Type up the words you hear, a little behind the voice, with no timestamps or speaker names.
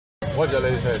What your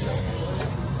lady said?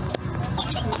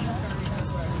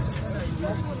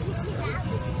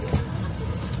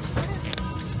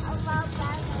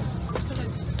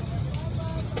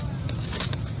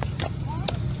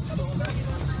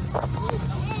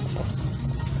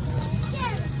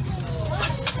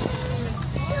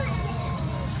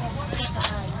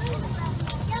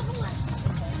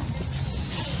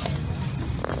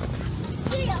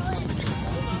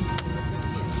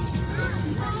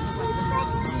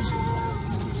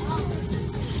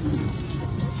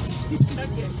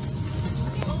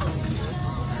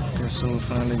 Okay, so we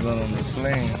finally got on the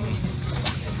plane.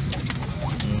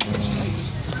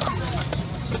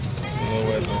 You know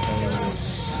where the hell is?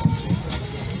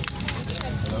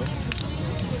 Hello?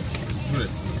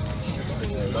 Good.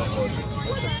 Don't hold it.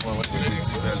 What's the point? What did you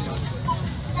value?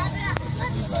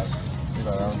 Leave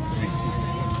around 3.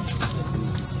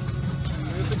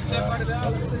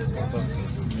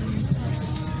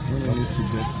 I need to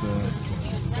get a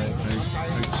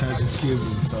charging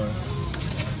cable. Sorry.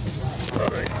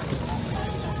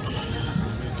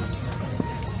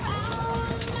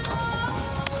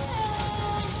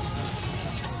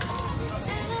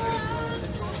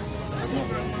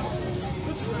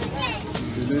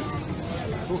 Is this?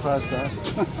 Who has that?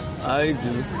 I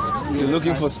do. You're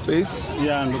looking for space?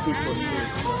 Yeah, I'm looking for space.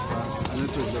 I need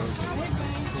to just.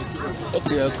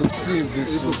 Okay, I could see if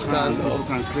this will stand up. You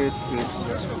can create space.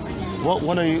 What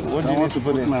do you need to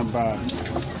put in? My bag.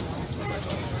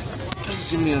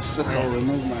 Just give me a second. I'll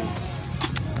remove mine.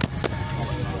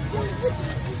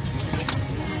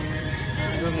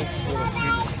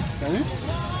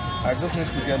 I just need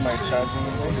to get my charging.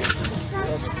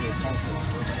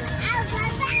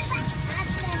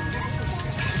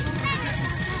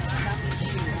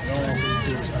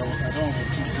 I don't want to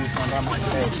keep this under my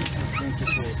head. It's going to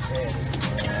go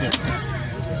ahead.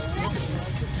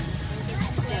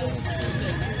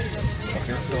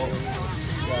 Okay, so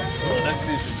let's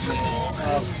see if it's going to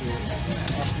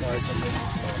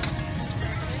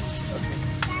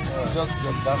just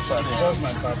the back part. Just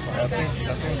my back part. I think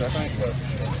that's good.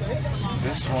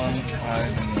 This one, I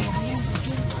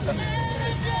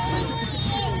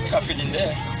can fit in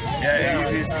there. Yeah,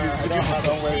 it's looking for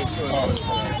somewhere small.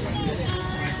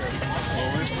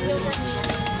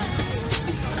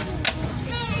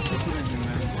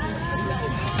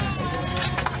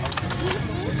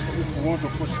 If you want to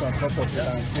put it on top of it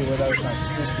and see whether we can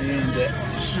squeeze it in there.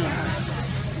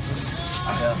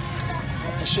 Yeah.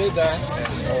 Appreciate that.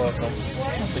 You're welcome.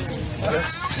 Yes.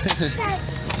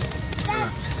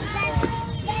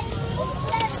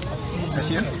 That's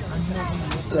you?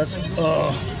 That's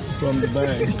from the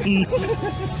bag.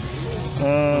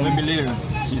 Let me leave.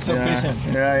 She's so patient.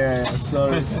 Yeah.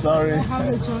 Sorry. I have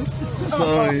a choice.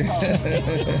 Sorry.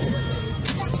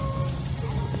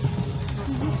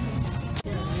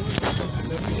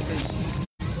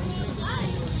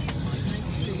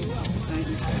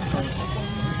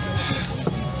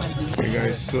 Hey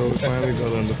guys, so we finally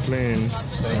got on the plane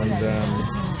and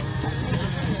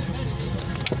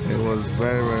it was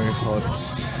very, very hot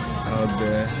out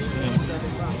there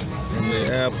in the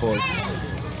airport.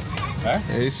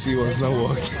 AC was not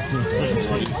working.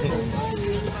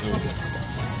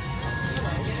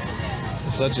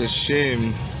 It's such a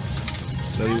shame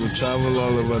that you would travel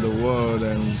all over the world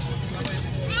and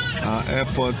our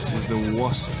airport is the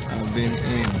worst I've been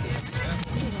in.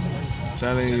 I'm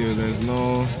telling you, there's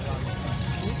no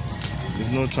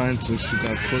trying to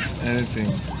sugarcoat anything.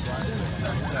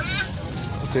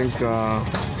 I think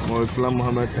Morifla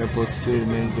Mohammed Airport still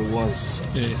remains the worst.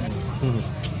 Yes.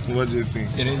 What do you think?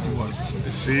 It is the worst.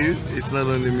 See, it's not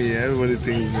only me. Everybody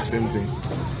thinks the same thing.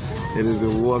 It is the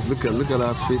worst. Look at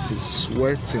our faces,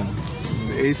 sweating.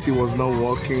 The AC was not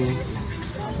working.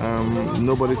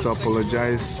 Nobody to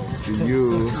apologize to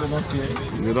you.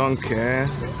 They don't care.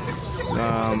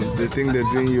 They think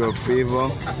they're doing you a favor.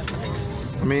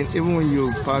 I mean, even when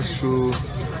you pass through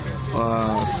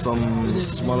some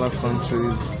smaller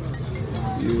countries,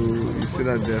 you see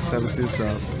that their services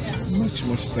are much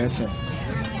better.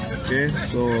 Okay,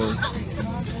 so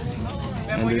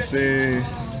and they say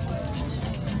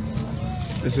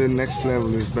next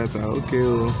level is better. Okay,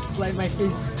 like my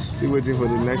face. Still waiting for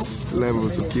the next level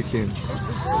to kick in.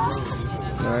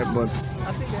 Alright, but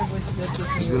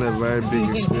it's been a very big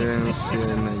experience here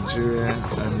in Nigeria,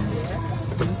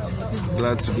 and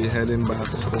glad to be heading back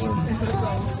home.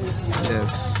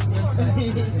 Yes,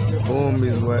 home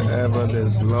is wherever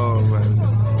there's love and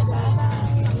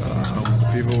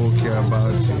people who care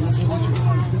about you.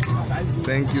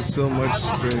 Thank you so much,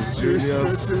 Prince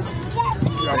Julius.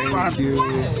 Thank you.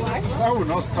 That will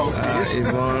not stop.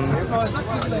 Yvonne.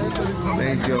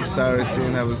 Thank you,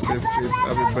 Saratin. Have a safe trip.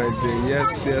 Happy birthday.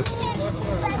 Yes.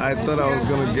 I thought I was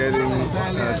going to get in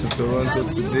to Toronto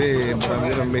today, but I'm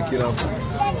going to make it up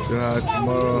to her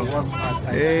tomorrow.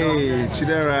 Hey,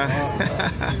 Chidera.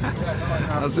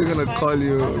 I'm still going to call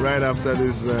you right after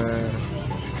this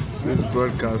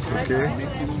broadcast, okay?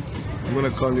 I'm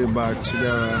going to call you back,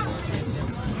 Chidera.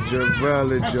 Javel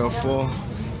Ejiofor.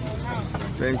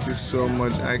 Thank you so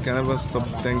much. I can never stop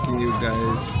thanking you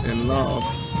guys enough.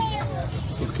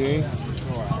 Okay.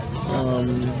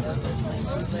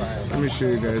 Let me show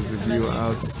you guys the view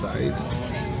outside.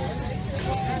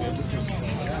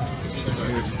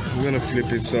 I'm gonna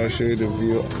flip it so I'll show you the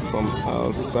view from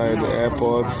outside the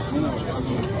airport.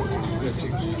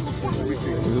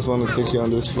 I just want to take you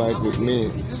on this flight with me.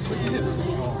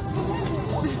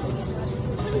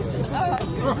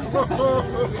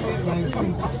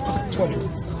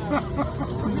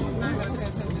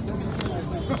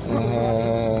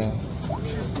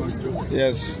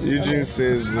 Yes, Eugene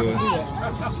says the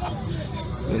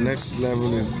next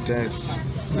level is death.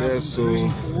 Yes, so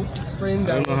I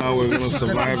don't know how we're going to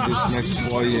survive this next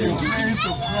 4 years.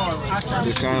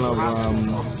 The kind of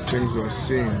things we're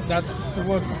seeing. That's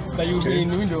what that you'll be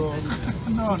in window.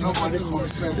 No, nobody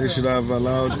comes. They should have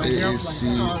allowed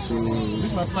AAC to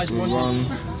run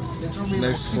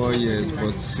next 4 years,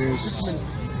 but since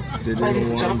they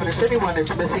didn't want, if anyone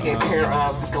is missing a pair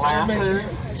of glasses,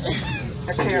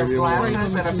 and a brown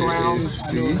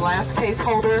glass case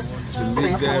holder, to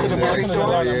leave them in the next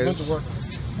 4 years,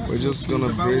 we're just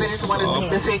gonna brace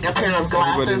up.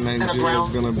 Everybody in Nigeria is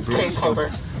gonna brace up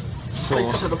for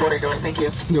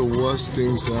the worst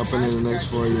things to happen in the next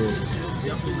 4 years.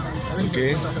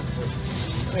 Okay?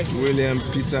 William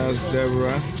Peters,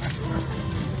 Deborah.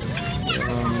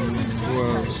 Who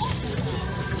else?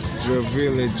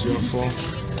 Javel Ejiofor.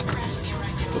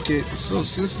 Okay, so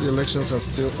since the elections are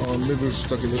still on, maybe we should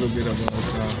talk a little bit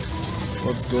about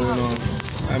what's going on.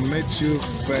 I met you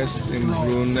first in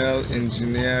Brunel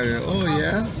Engineering. Oh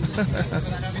yeah?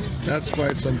 That's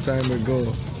quite some time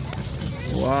ago.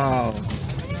 Wow.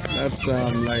 That's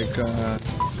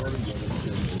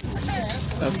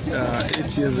that's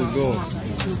 8 years ago.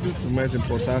 We met in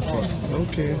Port Harcourt.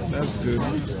 Okay, that's good.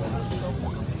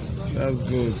 That's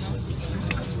good.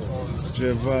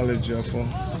 Javel Ejiofor.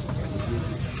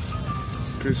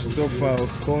 Christopher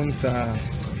Okonta.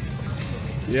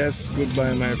 Yes,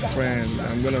 goodbye, my friend.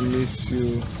 I'm gonna miss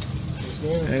you.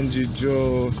 Angie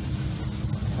Joe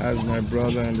as my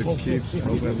brother and the kids. I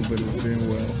hope everybody's doing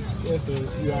well.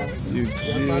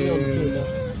 Eugene,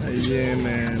 yeah,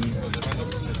 man.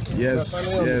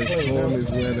 Yes, home is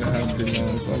where the heart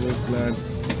belongs. Always glad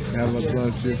to have a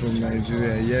relative from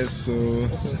Nigeria. Yes, so.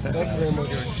 Thank you very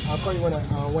much. I'll call you when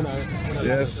I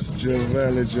Yes,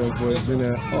 Javel Ejiofor. It's been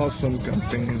an awesome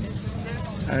campaign.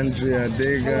 Andrea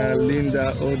Dega,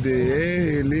 Linda Ode.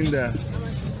 Hey, Linda.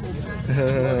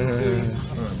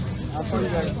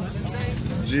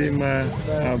 Jima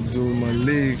Abdul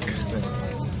Malik.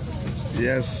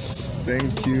 Yes,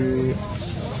 thank you.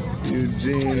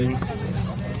 Eugene.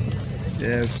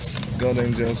 Yes, God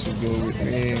angels will go with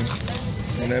me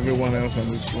and everyone else on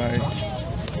this flight.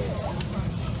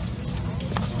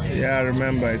 Yeah, I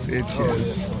remember it's 8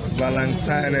 years.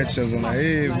 Valentine Echezona.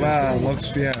 Hey, Val, Lux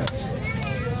Fiat.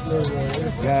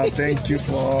 Well, thank you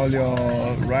for all your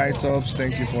write-ups.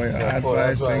 Thank you for your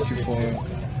advice. Thank you for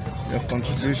your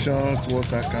contributions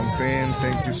towards our campaign.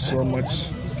 Thank you so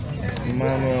much,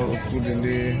 Emmanuel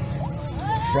Okudinde,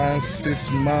 Francis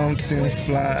Mountain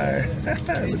Fly.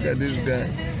 Look at this guy.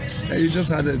 Hey, you just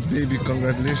had a baby.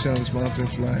 Congratulations, Mountain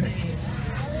Fly.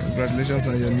 Congratulations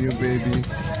on your new baby.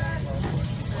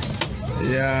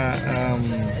 Yeah,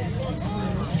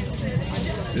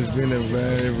 it's been a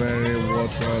very, very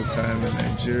worthwhile time in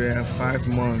Nigeria. 5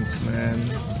 months, man.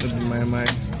 Look at my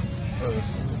mind.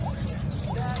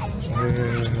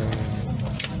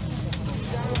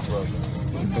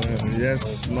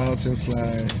 Yes, Mountain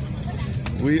Fly.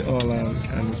 We all are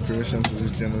an inspiration to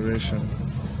this generation.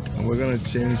 And we're going to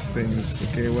change things,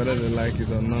 okay? Whether they like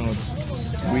it or not.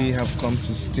 We have come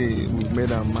to stay. We've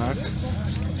made our mark.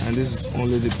 And this is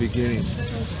only the beginning.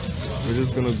 We're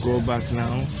just going to go back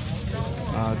now.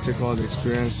 Take all the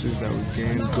experiences that we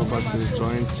gained, go back to the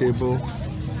drawing table,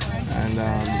 and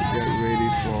get ready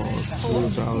for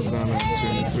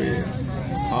 2023.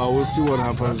 We'll see what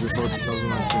happens before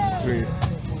 2023.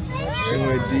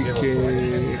 Chinwe DK,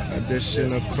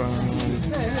 additional crown.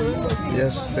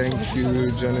 Yes, thank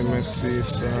you, Johnny Messi,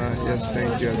 sir. Yes,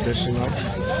 thank you, additional.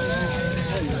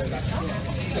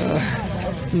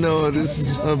 No, this is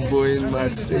not Boeing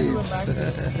Max 8.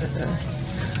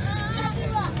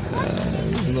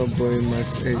 It's not Boeing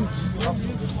Max 8.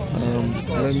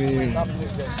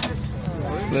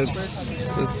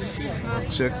 Let's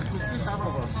check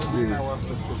the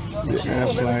air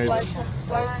flight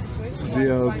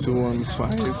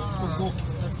DL215.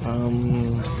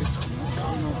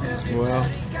 Well,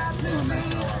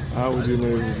 how would you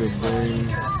know if it's a Boeing?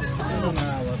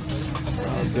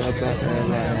 Delta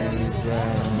Airlines.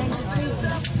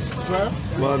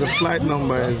 Well, the flight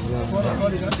number is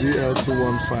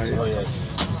DL215.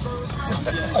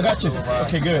 I got you.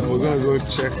 Okay, good. We're gonna go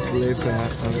check later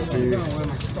and see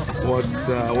what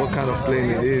kind of plane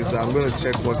it is. I'm gonna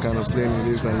check what kind of plane it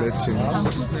is and let you know.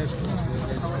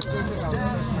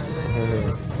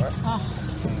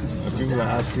 People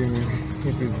are asking me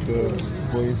if it's the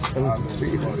Boeing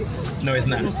 737. No, it's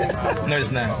not. No,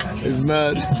 it's not. It's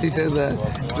not. You hear that?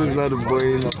 This is not a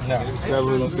Boeing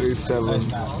 737.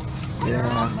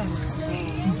 Yeah.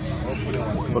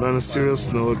 But on a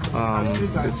serious note,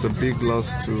 it's a big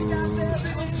loss to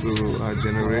our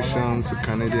generation, to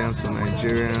Canadians, to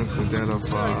Nigerians, the death of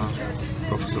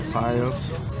Professor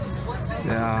Pius.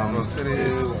 Yeah,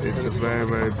 it's a very,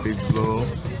 very big blow.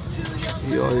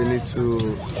 All you need to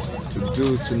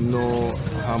do to know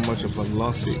how much of a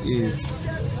loss it is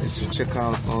to check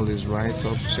out all his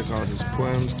write-ups, check out his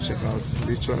poems, check out his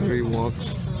literary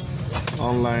works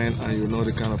online, and you know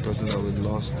the kind of person that we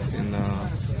lost in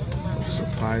Professor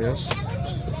Pius.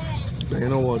 But you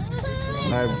know what?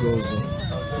 Life goes on.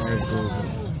 Life goes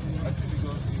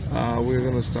on. We're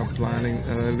gonna start planning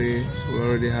early. We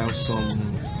already have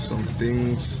some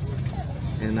things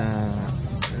in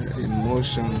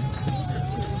motion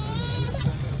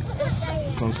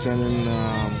concerning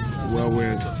where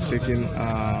we're taking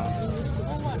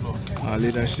our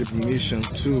leadership mission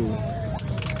to.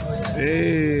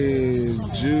 Hey,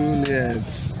 Juliet,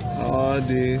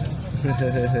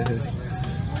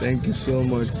 thank you so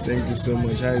much. Thank you so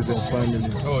much. How is your family?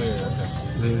 Oh yeah.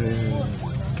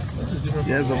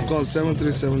 Yes, of course.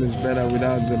 737 is better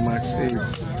without the Max 8.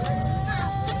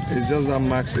 It's just that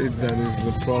Max 8 that is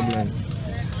the problem.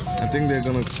 I think they're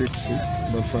gonna fix it,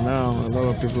 but for now, a lot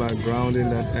of people are grounding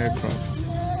that aircraft.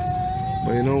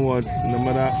 But you know what? No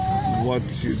matter what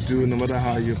you do, no matter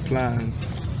how you plan,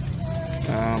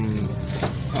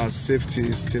 our safety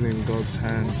is still in God's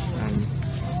hands, and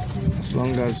as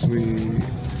long as we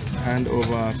hand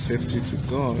over our safety to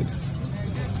God,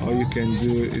 all you can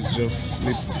do is just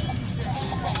sleep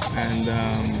and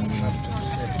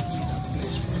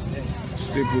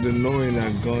sleep with the knowing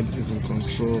that God is in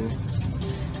control,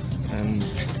 and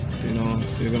you know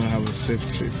you're gonna have a safe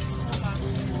trip.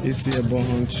 Isi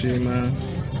Ebohon Chima,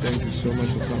 thank you so much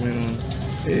for coming on.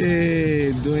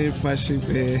 Hey, doing fashion.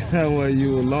 Hey, how are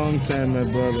you? Long time, my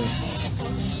brother.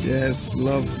 Yes,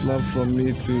 love from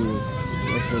me too.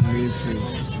 Love from me too.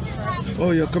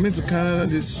 Oh, you're coming to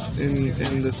Canada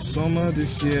in the summer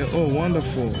this year. Oh,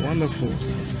 wonderful, wonderful.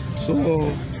 So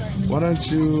why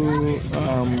don't you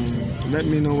let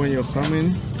me know when you're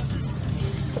coming,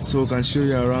 so we can show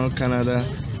you around Canada.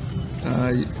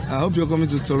 I hope you're coming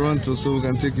to Toronto so we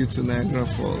can take you to Niagara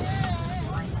Falls.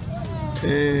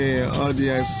 Hey,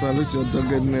 Audi, I salute your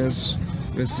doggedness,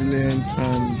 resilient,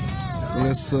 and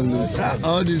resolute.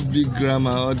 All this big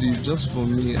grammar, Audi, just for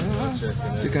me.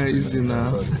 Take it easy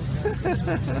now.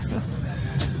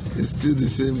 It's still the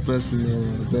same person,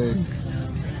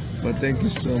 but thank you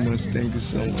so much. Thank you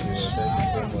so much.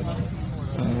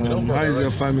 How is your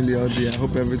family out there? I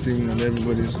hope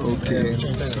everybody's okay.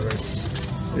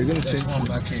 You're gonna change some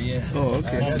back here, yeah. Oh,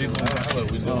 okay.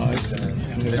 Oh, I see.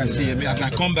 You can see me. I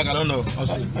can come back. I don't know. I'll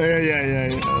see. Oh,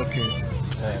 yeah. Okay.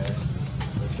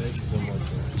 Thank you so much.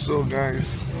 So,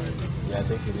 guys, yeah, I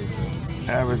think it is.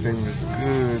 Everything is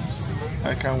good.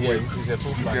 I can't wait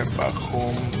to get back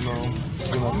home. You know, it's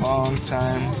been a long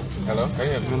time. Hello, can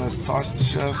you hear me? It's been a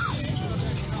touchless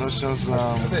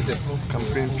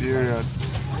campaign period.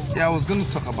 Yeah, I was going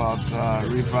to talk about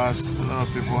Rivers. A lot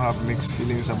of people have mixed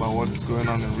feelings about what is going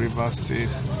on in Rivers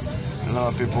State. A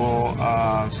lot of people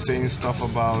are saying stuff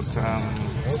about.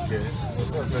 Okay.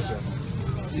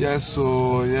 Yes,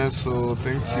 so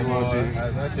thank you,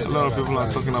 Adi. A lot of people are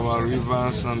talking about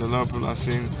Rivers, and a lot of people are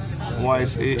saying, why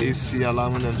is AAC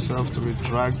allowing themselves to be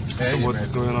dragged to what's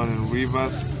going on in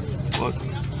Rivers? But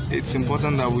it's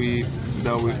important that we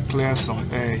clear some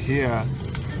air here.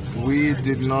 We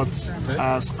did not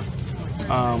ask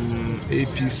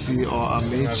APC or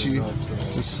Amechi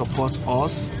to support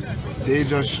us. They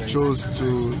just chose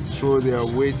to throw their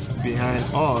weight behind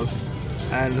us.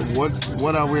 And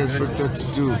what are we expected to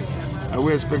do? Are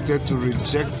we expected to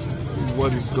reject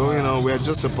what is going on? We are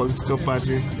just a political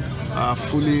party, a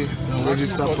fully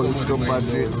registered political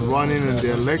party running in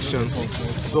the election.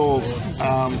 So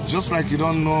just like you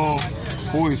don't know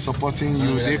who is supporting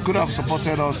you, they could have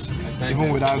supported us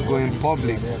even without going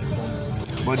public.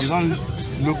 But you don't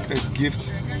look a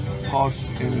gift horse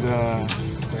in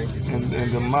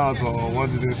the mouth, or what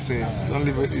do they say?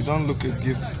 You don't look a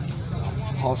gift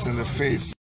horse in the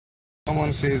face.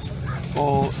 Someone says,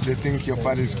 oh, they think your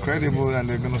party is credible and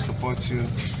they're going to support you.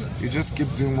 You just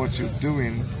keep doing what you're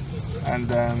doing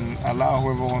and allow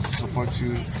whoever wants to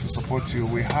support you.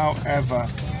 We, however,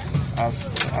 as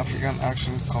the African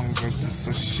Action Congress,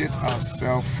 dissociate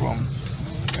ourselves from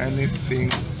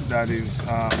anything that is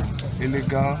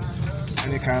illegal,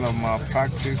 any kind of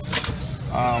malpractice,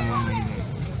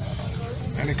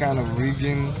 any kind of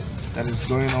rigging that is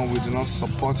going on. We do not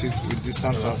support it. We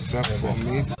distance ourselves from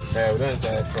it.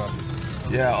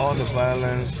 Yeah, all the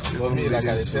violence, even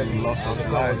leading to loss of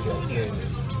life.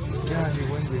 Yeah, he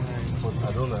went behind.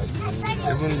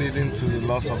 Even leading to the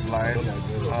loss of life.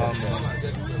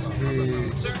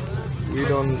 We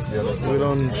don't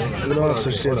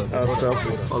associate ourselves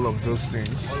with all of those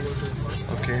things.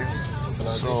 Okay,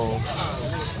 so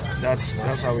that's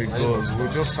how it goes. We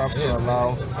just have to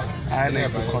allow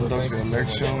INEC to conduct the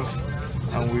elections,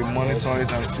 and we monitor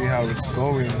it and see how it's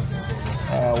going.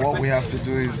 What we have to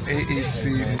do is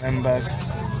AEC members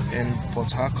in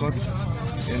Port Harcourt,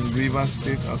 in Rivers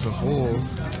State as a whole,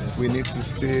 we need to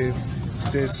stay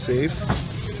safe.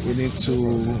 We need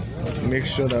to make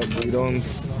sure that we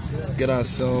don't get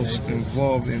ourselves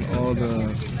involved in all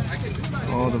the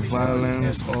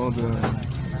violence, all the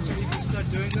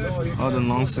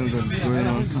nonsense that's going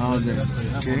on out there.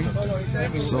 Okay,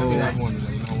 so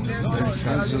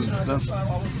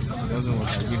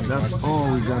that's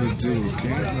all we gotta do. Okay,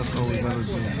 that's all we gotta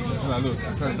do.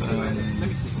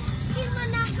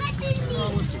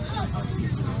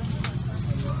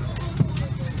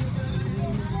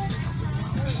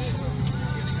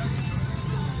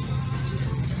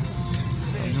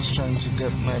 I'm just trying to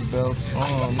get my belt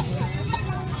on.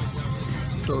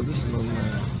 Oh, this is not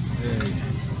mine.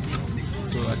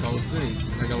 So like I was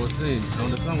saying, I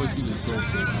understand what you just said. I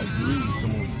agree with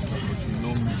some of this stuff, but you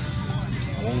know me,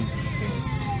 I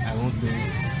don't think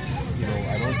that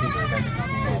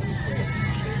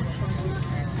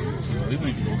even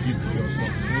if you don't give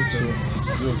yourself,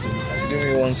 give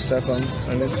me 1 second. I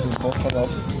need to buckle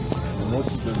up.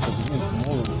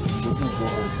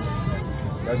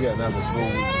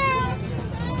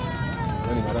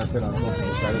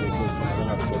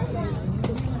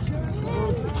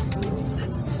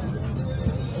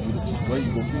 Where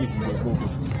you go finish my book?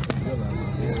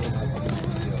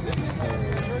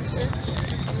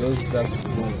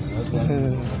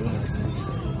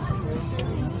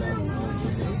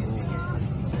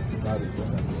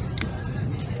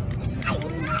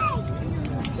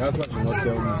 That's what you not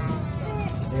tell me.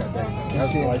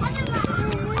 That's why.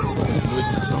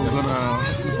 So I'm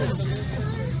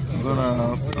gonna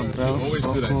a belt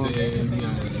buckled, a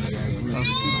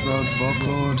seatbelt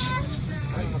buckled,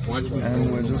 and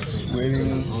we're just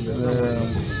waiting.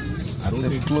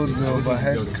 They've closed the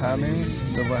overhead cabins,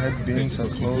 the overhead bins are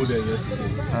closed,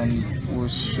 and we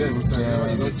should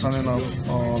be turning off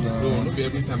all the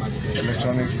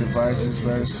electronic devices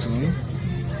very soon.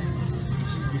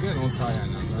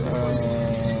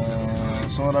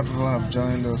 Some other people have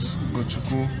joined us: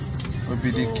 Gochuku,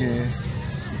 Obidike,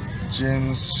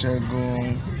 James,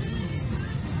 Shegun,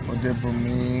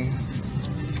 Odebumi,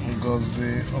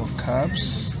 Ngozi of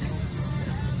Cabs,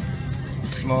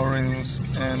 Florence,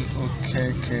 and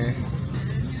Okeke,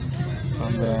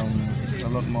 and a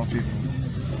lot more people.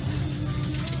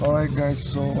 Alright guys,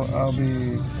 so I'll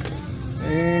be...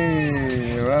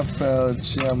 Hey, Raphael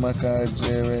Chiamaka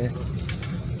Jere.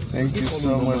 Thank you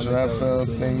so much, Raphael.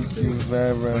 Thank you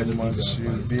very, very much.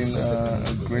 You've been a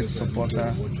great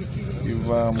supporter. You've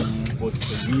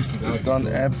done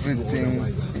everything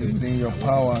in your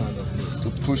power to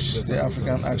push the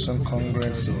African Action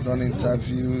Congress. You've done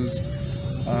interviews.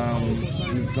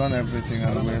 You've done everything,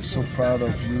 and we're so proud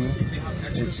of you.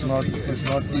 It's not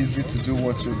easy to do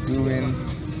what you're doing,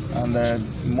 and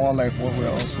more like what we're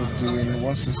also doing.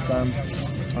 Once you stand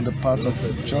on the path of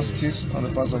justice, on the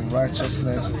path of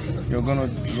righteousness, you're going to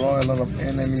draw a lot of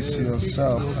enemies to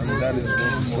yourself, and that is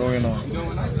what is going on.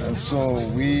 And so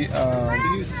we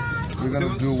we're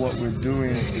gonna do what we're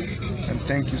doing. And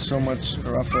thank you so much,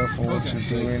 Raphael, for what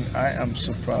you're doing. I am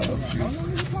so proud of you,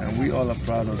 and we all are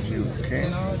proud of you. Okay,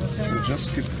 so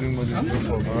just keep doing what you're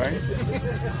doing. All right.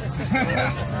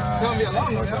 It's gonna be a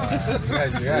long one.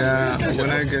 Yeah. When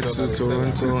I get to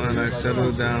Toronto and I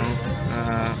settle down,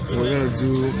 we're gonna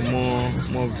do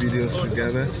more videos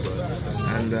together,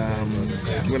 and I'm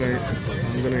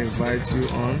gonna invite you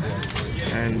on,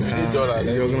 and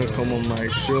you're gonna come on my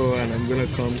show, and I'm gonna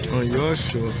come on your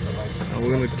show, and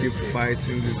we're gonna keep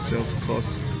fighting this just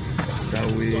cause that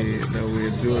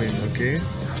we're doing. Okay,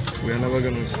 we're never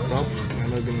gonna stop. We're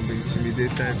not gonna be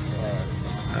intimidated.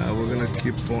 We're gonna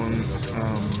keep on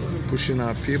pushing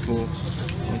our people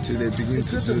until they begin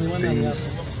to do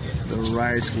things the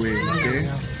right way. Okay.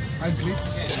 Agree.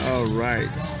 All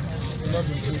right.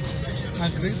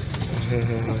 Agree.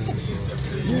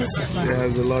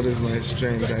 Yes, the Lord is my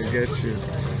strength. I get you.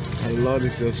 And the Lord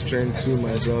is your strength too,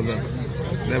 my brother.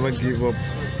 Never give up.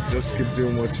 Just keep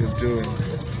doing what you're doing.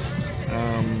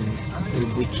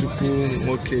 Ubuchukwu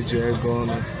Mokeji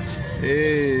Egono.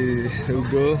 Hey,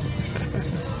 Ugo.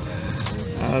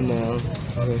 I know.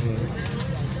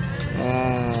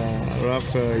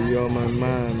 Raphael, you're my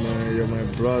man, you're my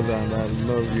brother, and I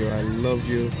love you. I love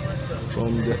you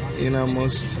from the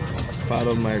innermost part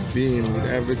of my being, with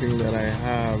everything that I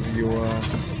have. You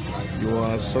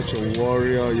are such a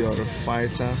warrior. You're a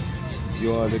fighter.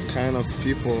 You are the kind of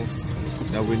people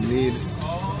that we need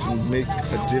to make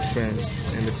a difference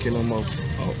in the kingdom of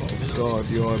God.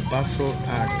 You are a battle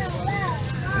axe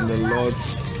in the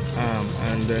Lord's arm,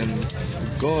 and then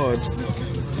God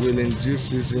will in due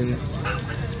season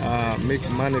make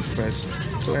manifest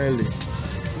clearly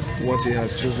what He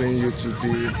has chosen you to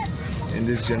be in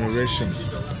this generation.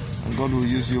 And God will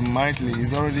use you mightily.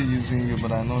 He's already using you,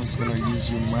 but I know He's going to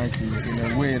use you mightily in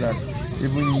a way that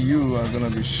even you are going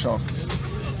to be shocked.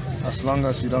 As long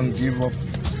as you don't give up,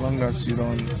 as long as you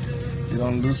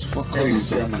don't lose focus.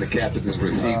 Ladies and gentlemen, the captain has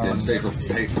received his favorite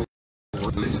paper.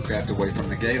 Craft away from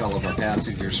the gate. All of our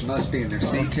passengers must be in their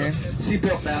seat. Okay.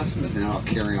 Seatbelt fastened, and now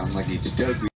carry-on luggage.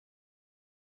 Doug,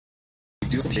 we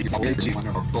do appreciate one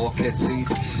of our bulkhead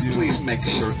seats. Please make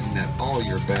sure that all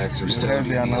your bags are stowed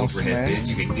in the overhead bin.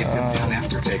 You can get them down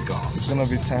after takeoff. It's gonna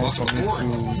be time for me to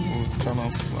turn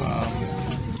off.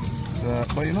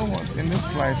 But you know what? In these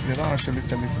flights, they don't actually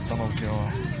tell you to turn off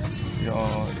your.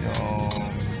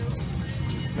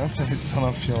 They don't tell you to turn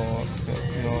off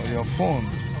your phone.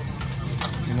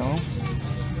 You know?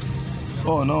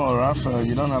 Oh no, Raphael,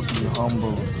 you don't have to be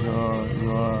humble.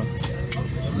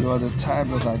 You are the type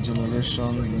that our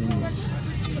generation needs.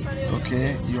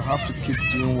 Okay? You have to keep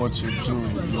doing what you're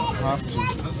doing. You have to.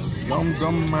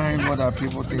 Don't mind what our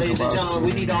people think Ladies about and gentlemen,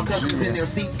 we need all customers in Nigeria. their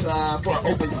seats for an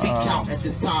open seat count at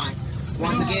this time.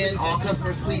 Once again, all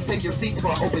customers, please take your seats for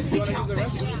an open seat count.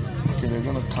 Thank you. Okay, they're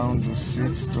gonna count the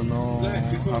seats to know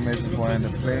how many people are in the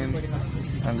plane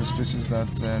and the spaces that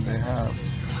they have.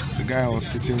 The guy I was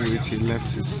sitting with, he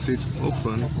left his seat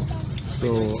open,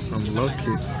 so I'm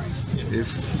lucky.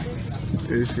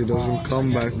 If he doesn't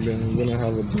come back, then I'm gonna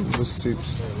have a double seat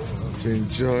to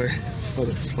enjoy for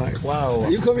the flight. Wow,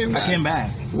 are you coming back? I came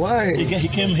back. Why? He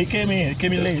came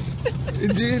in late. He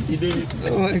did? He did.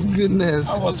 Oh my goodness.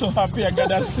 I was so happy I got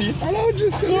that seat. And I was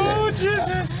just telling Oh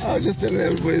Jesus. I was just telling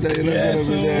everybody that you're not gonna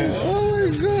be there. Oh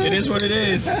my god. It is what it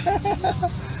is.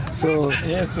 So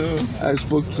Yeah, so I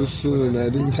spoke too soon. I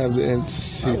didn't have the empty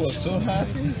seat. I was so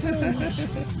happy.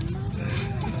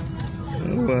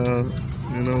 Well,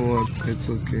 you know what? It's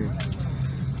okay.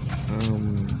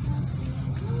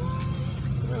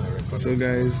 So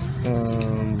guys,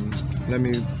 let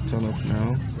me turn off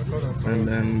now, and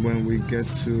then when we get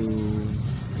to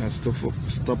a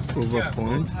stopover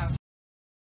point,